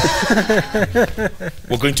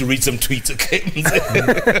 We're going to read some tweets, okay?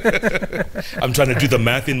 I'm trying to do the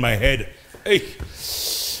math in my head. Hey.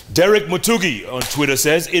 Derek Mutugi on Twitter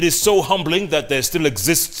says, it is so humbling that there still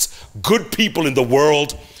exists good people in the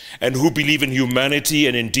world and who believe in humanity,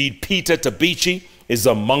 and indeed Peter Tabichi is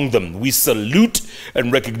among them. We salute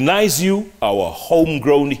and recognize you, our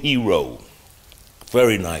homegrown hero.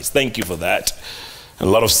 Very nice. Thank you for that. A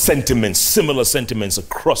lot of sentiments, similar sentiments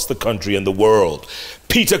across the country and the world.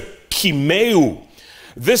 Peter Kimeu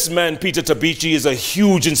This man, Peter Tabichi, is a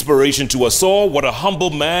huge inspiration to us all. What a humble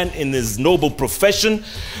man in his noble profession.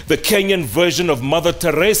 The Kenyan version of Mother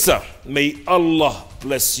Teresa. May Allah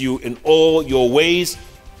bless you in all your ways.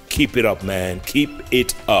 Keep it up, man. Keep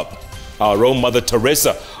it up. Our own Mother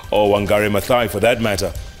Teresa, or Wangari Maathai for that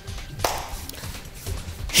matter.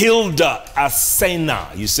 Hilda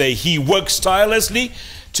Asena, you say he works tirelessly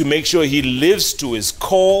to make sure he lives to his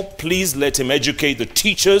call. Please let him educate the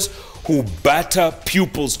teachers who batter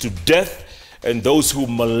pupils to death and those who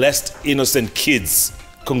molest innocent kids.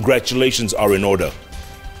 Congratulations are in order.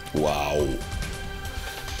 Wow.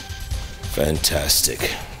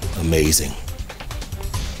 Fantastic. Amazing.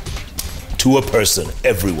 To a person,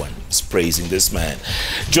 everyone is praising this man.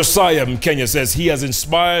 Josiah in Kenya says he has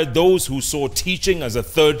inspired those who saw teaching as a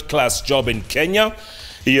third-class job in Kenya.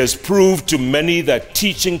 He has proved to many that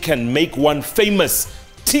teaching can make one famous.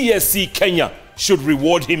 TSC Kenya should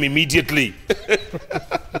reward him immediately.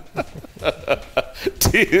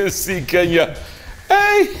 TSC Kenya.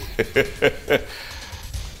 Hey!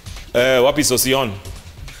 Wapi Sosion.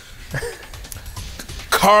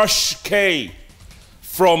 Karsh K.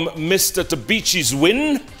 From Mr. Tabichi's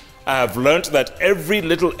win, I have learnt that every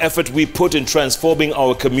little effort we put in transforming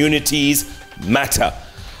our communities matter.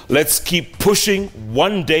 Let's keep pushing.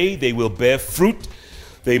 One day they will bear fruit.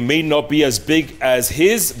 They may not be as big as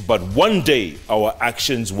his, but one day our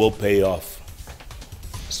actions will pay off.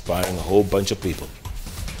 Inspiring a whole bunch of people.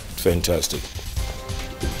 Fantastic.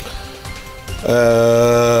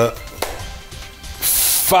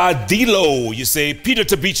 Fadilo, you say, Peter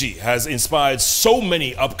Tabichi has inspired so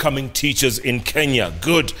many upcoming teachers in Kenya.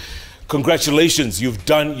 Good. Congratulations, you've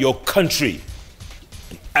done your country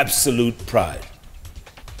an absolute pride.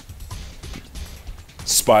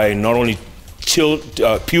 Inspiring not only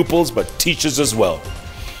pupils, but teachers as well.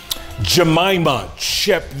 Jemima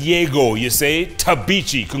Chepyego, you say,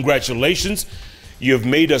 Tabichi, congratulations. You have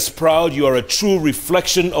made us proud. You are a true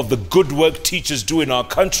reflection of the good work teachers do in our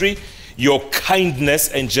country. Your kindness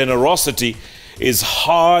and generosity is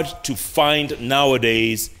hard to find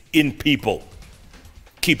nowadays in people.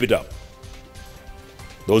 Keep it up.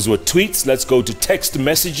 Those were tweets. Let's go to text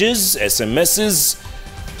messages, SMSs,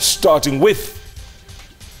 starting with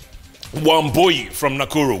Wamboi from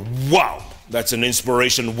Nakuru. Wow, that's an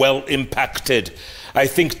inspiration well impacted. I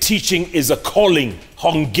think teaching is a calling.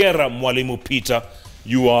 Hongera, Mwalimu Peter.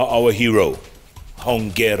 You are our hero.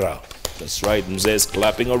 Hongera. That's right, Mze's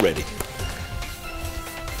clapping already.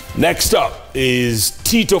 Next up is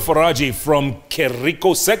Tito Faraji from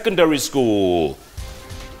Keriko Secondary School.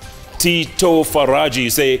 Tito Faraji, you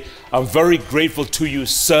say, I'm very grateful to you,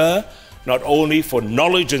 sir, not only for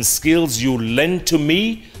knowledge and skills you lend to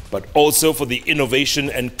me, but also for the innovation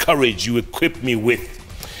and courage you equip me with.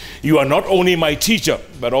 You are not only my teacher,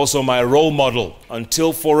 but also my role model.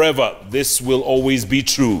 Until forever, this will always be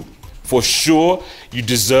true. For sure, you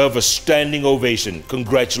deserve a standing ovation.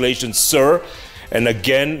 Congratulations, sir. And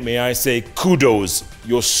again, may I say kudos.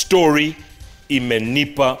 Your story,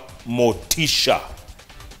 imenipa motisha.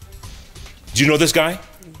 Do you know this guy?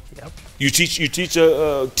 Yep. You teach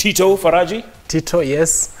Tito Faraji? Tito,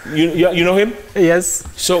 yes. You know him? Yes.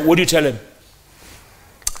 So what do you tell him?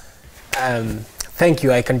 Thank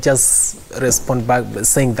you. I can just respond back by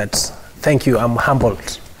saying that, thank you, I'm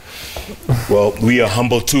humbled. Well, we are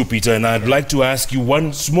humble too, Peter, and I'd like to ask you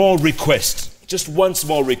one small request. Just one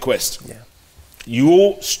small request. Yeah.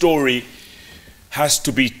 Your story has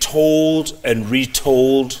to be told and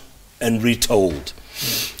retold and retold.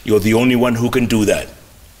 You're the only one who can do that.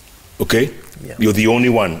 Okay? Yeah. You're the only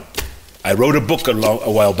one. I wrote a book a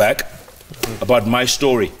while back about my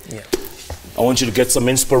story. Yeah. I want you to get some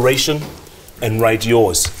inspiration and write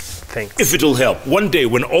yours. Thanks. If it'll help. One day,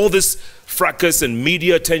 when all this fracas and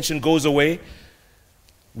media attention goes away,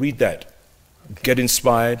 read that. Okay. Get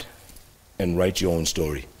inspired and write your own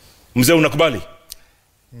story. Mzee, unakubali?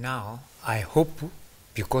 Now, I hope,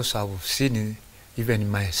 because I've seen even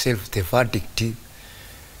myself the verdict,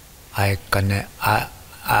 I can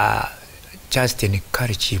just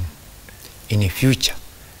encourage him in the future.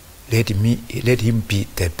 Let him be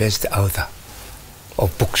the best author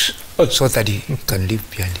of books, so that he can live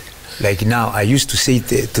behind it. Like now, I used to say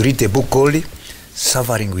to read the book called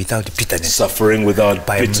Suffering Without Bitterness. Suffering Without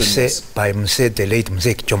Bitterness. By Mzee, the late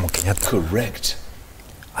Mzee Jomo Kenyatta. Correct.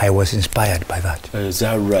 I was inspired by that. Is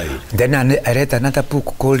that right? Then I read another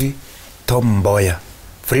book called Tom Mboya,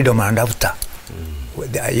 Freedom and After.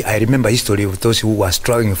 I remember history of those who were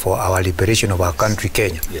struggling for our liberation of our country,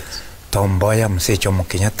 Kenya. Yes. Tom Mboya, Mzee Jomo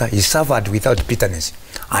Kenyatta, he suffered without bitterness,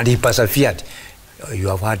 and he persevered. You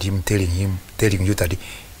have heard him telling you that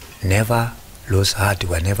never lose heart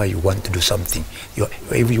whenever you want to do something.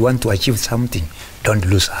 If you want to achieve something, don't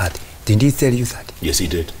lose heart. Didn't he tell you that? Yes, he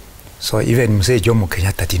did. So even Mzee Jomo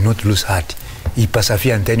Kenyatta did not lose heart. He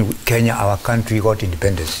persevered, and then Kenya, our country, got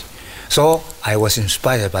independence. So I was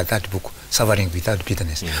inspired by that book, Suffering Without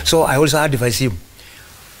Bitterness. So I also advise him,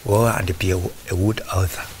 go and be a good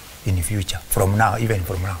author in the future, from now, even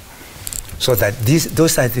from now. So that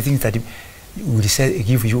those are the things that would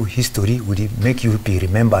give you history, would make you be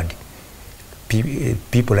remembered.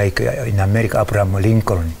 People like in America, Abraham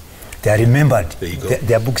Lincoln, they are remembered. There you go.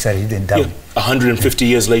 Their books are written down. Yeah. 150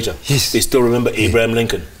 years later, yes, they still remember Abraham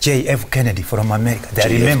Lincoln. J.F. Kennedy from America,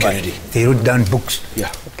 they remember. Kennedy. They wrote down books.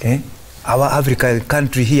 Yeah. Okay. Our African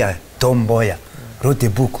country here, Tom Mboya wrote a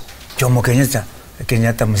book. Jomo Kenyatta,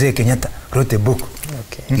 Mzee Kenyatta wrote a book.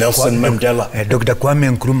 Okay. Nelson Mandela. Dr. Kwame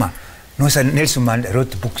Nkrumah, Nelson Mandela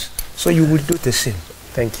wrote books. So you will do the same.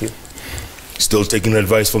 Thank you. Still taking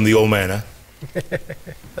advice from the old man, huh?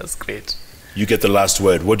 That's great. You get the last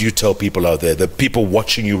word. What do you tell people out there, the people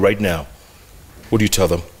watching you right now? What do you tell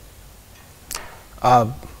them?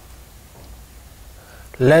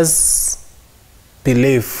 Let's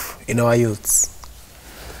believe in our youths.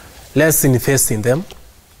 Let's invest in them.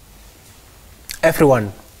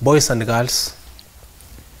 Everyone, boys and girls.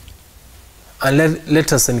 And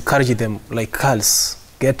let us encourage them, like girls,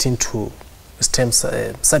 get into STEM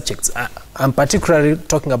subjects. I'm particularly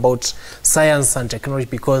talking about science and technology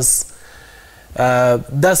because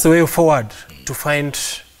that's the way forward to find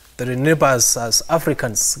the neighbors as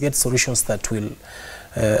Africans get solutions that will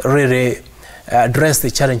really address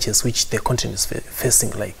the challenges which the continent is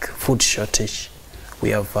facing, like food shortage, we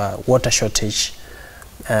have water shortage,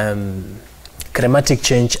 climatic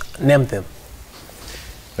change, name them.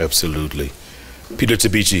 Absolutely. Peter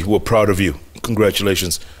Tabichi, we're proud of you.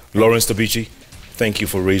 Congratulations. Lawrence Tabichi, thank you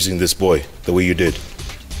for raising this boy the way you did.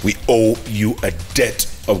 We owe you a debt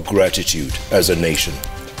of gratitude as a nation.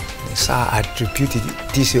 Sir, I attributed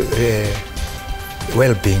this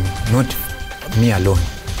well-being, not me alone.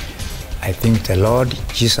 I think the Lord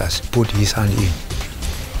Jesus put his hand in,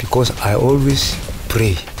 because I always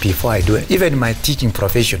pray before I do it. Even in my teaching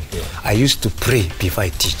profession, I used to pray before I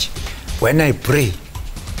teach. When I pray,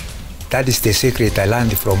 that is the secret I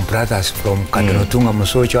learned from brothers from Kandanotunga,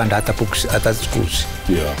 Musocho, and other books, other schools.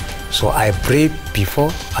 Yeah. So I pray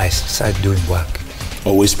before I start doing work.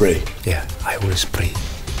 Always pray. Yeah, I always pray.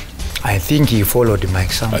 I think he followed my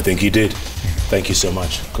example. I think he did. Thank you so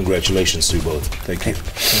much. Congratulations to you both. Thank you.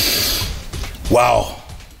 Wow.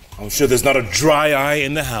 I'm sure there's not a dry eye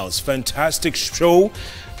in the house. Fantastic show.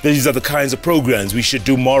 These are the kinds of programs we should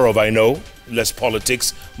do more of, I know. Less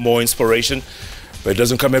politics, more inspiration. But it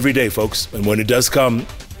doesn't come every day, folks. And when it does come,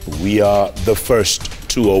 we are the first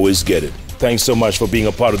to always get it. Thanks so much for being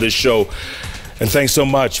a part of this show. And thanks so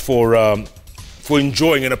much for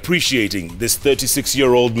enjoying and appreciating this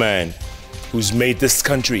 36-year-old man who's made this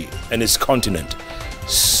country and his continent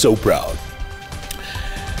so proud.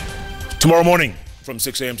 Tomorrow morning from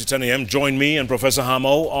 6 a.m. to 10 a.m., join me and Professor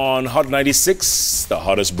Hamo on Hot 96, the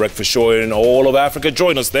hottest breakfast show in all of Africa.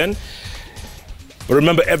 Join us then. But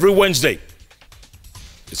remember, every Wednesday,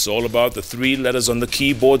 it's all about the 3 letters on the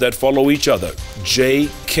keyboard that follow each other,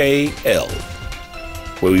 JKL,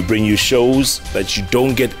 where we bring you shows that you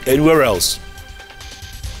don't get anywhere else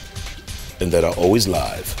and that are always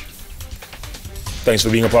live. Thanks for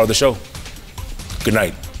being a part of the show. Good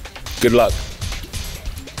night. Good luck.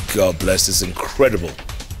 God bless this incredible,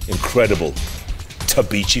 incredible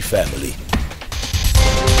Tabichi family.